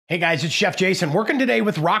Hey guys, it's Chef Jason working today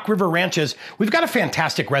with Rock River Ranches. We've got a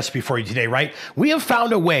fantastic recipe for you today, right? We have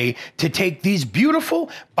found a way to take these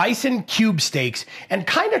beautiful bison cube steaks and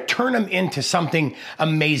kind of turn them into something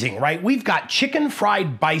amazing, right? We've got chicken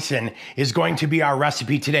fried bison is going to be our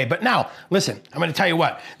recipe today. But now, listen, I'm going to tell you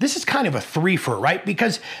what, this is kind of a threefer, right?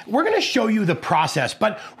 Because we're going to show you the process,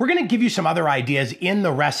 but we're going to give you some other ideas in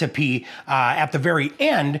the recipe at the very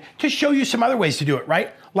end to show you some other ways to do it,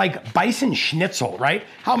 right? Like bison schnitzel, right?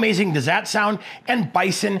 How amazing does that sound? And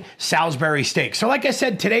bison Salisbury steak. So like I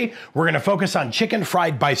said, today we're gonna focus on chicken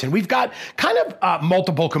fried bison. We've got kind of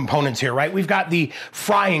multiple components here, right? We've got the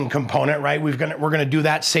frying component, right? We're gonna do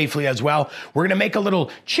that safely as well. We're gonna make a little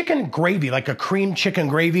chicken gravy, like a cream chicken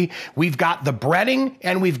gravy. We've got the breading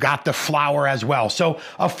and we've got the flour as well. So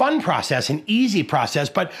a fun process, an easy process,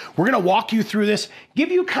 but we're gonna walk you through this, give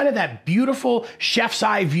you kind of that beautiful chef's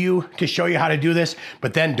eye view to show you how to do this,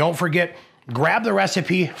 but then don't forget, grab the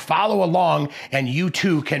recipe, follow along, and you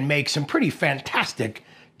too can make some pretty fantastic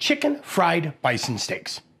chicken fried bison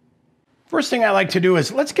steaks. First thing I like to do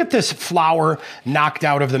is let's get this flour knocked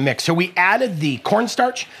out of the mix. So we added the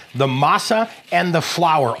cornstarch, the masa, and the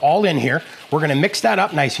flour all in here. We're gonna mix that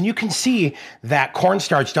up nice. And you can see that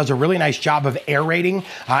cornstarch does a really nice job of aerating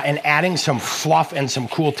and adding some fluff and some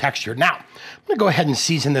cool texture. Now, I'm gonna go ahead and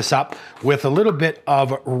season this up with a little bit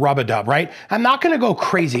of rub-a-dub, right? I'm not gonna go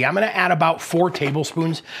crazy. I'm gonna add about 4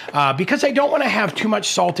 tablespoons because I don't wanna have too much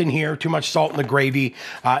salt in here, too much salt in the gravy,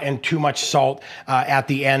 and too much salt at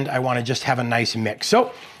the end. I wanna just have a nice mix.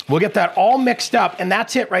 So we'll get that all mixed up, and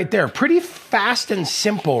that's it right there. Pretty fast and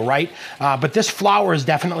simple, right? But this flour is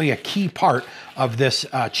definitely a key part of this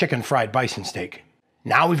chicken fried bison steak.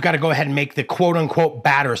 Now we've got to go ahead and make the quote unquote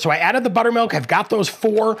batter. So I added the buttermilk. I've got those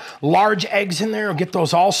 4 large eggs in there. I'll get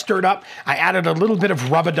those all stirred up. I added a little bit of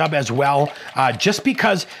rub-a-dub as well, just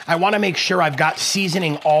because I want to make sure I've got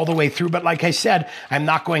seasoning all the way through. But like I said, I'm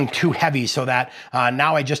not going too heavy so that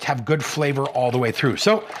now I just have good flavor all the way through.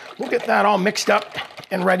 So we'll get that all mixed up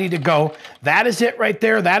and ready to go. That is it right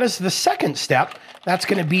there. That is the second step. That's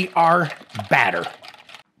going to be our batter.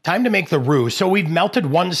 Time to make the roux. So we've melted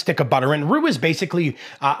 1 stick of butter, and roux is basically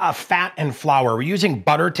a fat and flour. We're using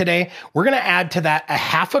butter today. We're gonna add to that a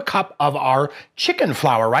 1/2 cup of our chicken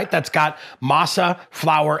flour, right? That's got masa,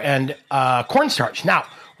 flour, and cornstarch. Now,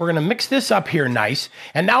 we're gonna mix this up here nice.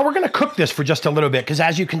 And now we're gonna cook this for just a little bit, because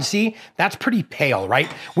as you can see, that's pretty pale, right?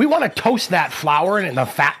 We wanna toast that flour and the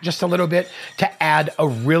fat just a little bit to add a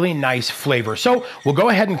really nice flavor. So we'll go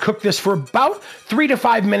ahead and cook this for about 3 to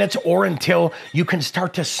 5 minutes, or until you can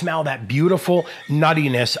start to smell that beautiful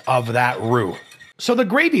nuttiness of that roux. So the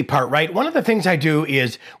gravy part, right? One of the things I do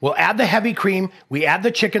is we'll add the heavy cream, we add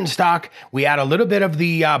the chicken stock, we add a little bit of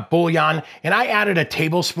the bouillon, and I added a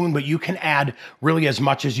tablespoon, but you can add really as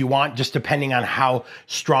much as you want, just depending on how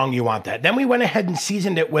strong you want that. Then we went ahead and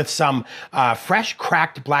seasoned it with some fresh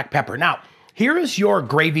cracked black pepper. Now, here is your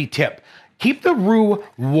gravy tip. Keep the roux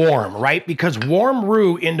warm, right? Because warm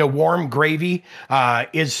roux into warm gravy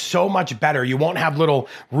is so much better. You won't have little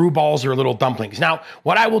roux balls or little dumplings. Now,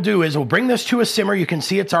 what I will do is we'll bring this to a simmer. You can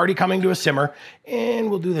see it's already coming to a simmer. And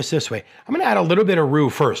we'll do this way. I'm gonna add a little bit of roux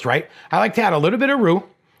first, right? I like to add a little bit of roux.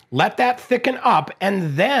 Let that thicken up,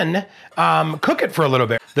 and then cook it for a little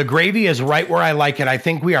bit. The gravy is right where I like it. I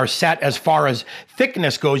think we are set as far as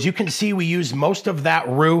thickness goes. You can see we use most of that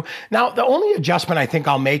roux. Now, the only adjustment I think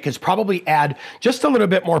I'll make is probably add just a little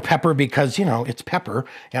bit more pepper, because, you know, it's pepper,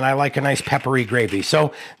 and I like a nice peppery gravy.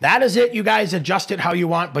 So that is it. You guys adjust it how you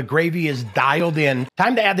want, but gravy is dialed in.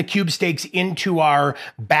 Time to add the cube steaks into our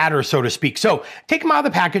batter, so to speak. So take them out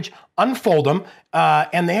of the package, unfold them,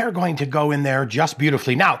 and they are going to go in there just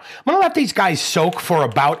beautifully. Now, I'm gonna let these guys soak for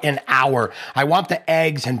about an hour. I want the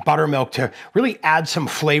eggs and buttermilk to really add some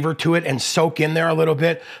flavor to it and soak in there a little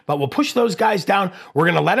bit, but we'll push those guys down. We're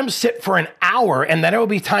gonna let them sit for an hour, and then it will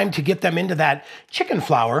be time to get them into that chicken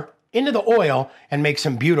flour, into the oil, and make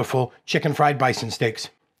some beautiful chicken fried bison steaks.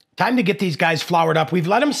 Time to get these guys floured up. We've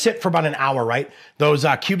let them sit for about an hour, right? Those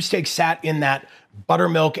cube steaks sat in that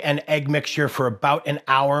buttermilk and egg mixture for about an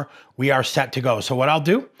hour. We are set to go. So what I'll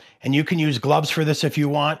do, and you can use gloves for this if you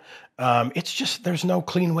want, it's just, there's no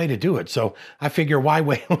clean way to do it. So I figure why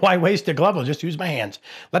waste a glove? I'll just use my hands.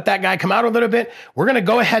 Let that guy come out a little bit. We're gonna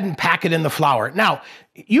go ahead and pack it in the flour. Now,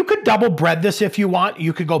 you could double bread this if you want.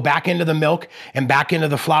 You could go back into the milk and back into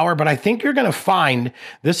the flour, but I think you're gonna find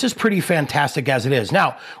this is pretty fantastic as it is.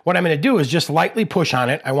 Now, what I'm gonna do is just lightly push on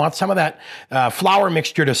it. I want some of that flour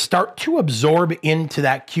mixture to start to absorb into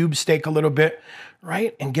that cube steak a little bit,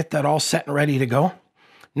 right? And get that all set and ready to go.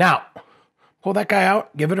 Now, pull that guy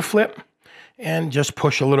out, give it a flip, and just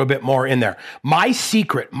push a little bit more in there. My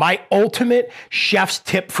secret, my ultimate chef's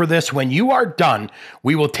tip for this, when you are done,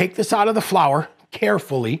 we will take this out of the flour,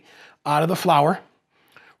 carefully out of the flour.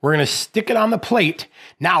 We're gonna stick it on the plate.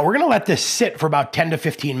 Now we're gonna let this sit for about 10 to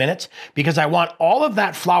 15 minutes because I want all of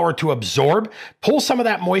that flour to absorb, pull some of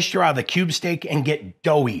that moisture out of the cube steak and get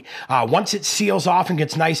doughy. Once it seals off and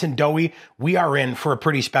gets nice and doughy, we are in for a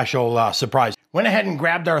pretty special surprise. Went ahead and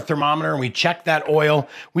grabbed our thermometer and we checked that oil.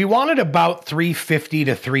 We wanted about 350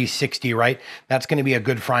 to 360, right? That's gonna be a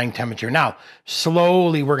good frying temperature. Now,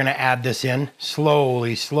 slowly we're gonna add this in,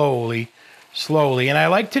 slowly. And I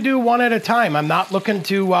like to do one at a time. I'm not looking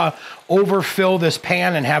to overfill this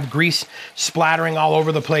pan and have grease splattering all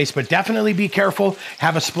over the place, but definitely be careful.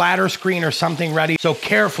 Have a splatter screen or something ready. So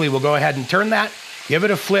carefully, we'll go ahead and turn that, give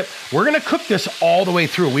it a flip. We're gonna cook this all the way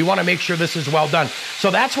through. We wanna make sure this is well done.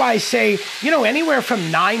 So that's why I say, you know, anywhere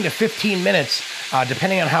from 9 to 15 minutes,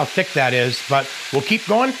 depending on how thick that is, but we'll keep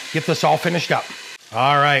going, get this all finished up.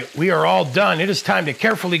 All right, we are all done. It is time to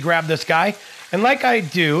carefully grab this guy. And like I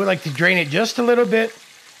do, I like to drain it just a little bit,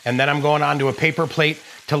 and then I'm going onto a paper plate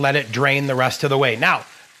to let it drain the rest of the way. Now,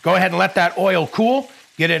 go ahead and let that oil cool,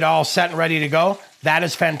 get it all set and ready to go. That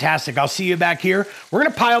is fantastic. I'll see you back here. We're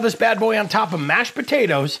gonna pile this bad boy on top of mashed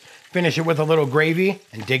potatoes, finish it with a little gravy,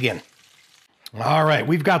 and dig in. All right,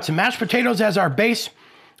 we've got some mashed potatoes as our base.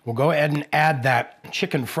 We'll go ahead and add that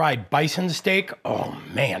chicken fried bison steak. Oh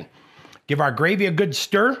man. Give our gravy a good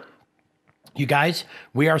stir. You guys,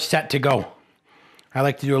 we are set to go. I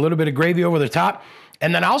like to do a little bit of gravy over the top,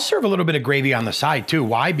 and then I'll serve a little bit of gravy on the side too.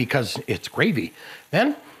 Why? Because it's gravy.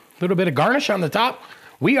 Then a little bit of garnish on the top.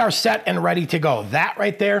 We are set and ready to go. That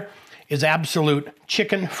right there is absolute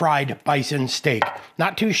chicken fried bison steak.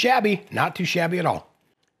 Not too shabby at all.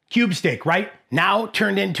 Cube steak, right? Now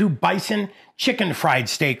turned into bison chicken fried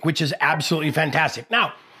steak, which is absolutely fantastic.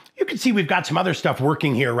 Now, you can see we've got some other stuff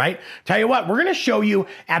working here, right? Tell you what, we're gonna show you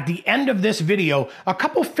at the end of this video a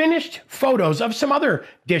couple finished photos of some other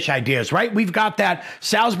dish ideas, right? We've got that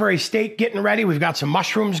Salisbury steak getting ready, we've got some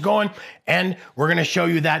mushrooms going, and we're gonna show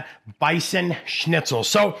you that bison schnitzel.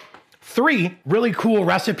 So 3 really cool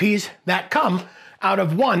recipes that come out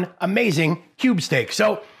of one amazing cube steak.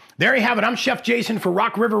 So there you have it. I'm Chef Jason for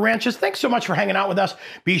Rock River Ranches. Thanks so much for hanging out with us.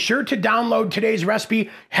 Be sure to download today's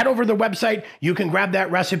recipe. Head over to the website. You can grab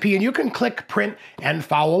that recipe and you can click print and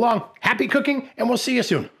follow along. Happy cooking, and we'll see you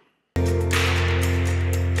soon.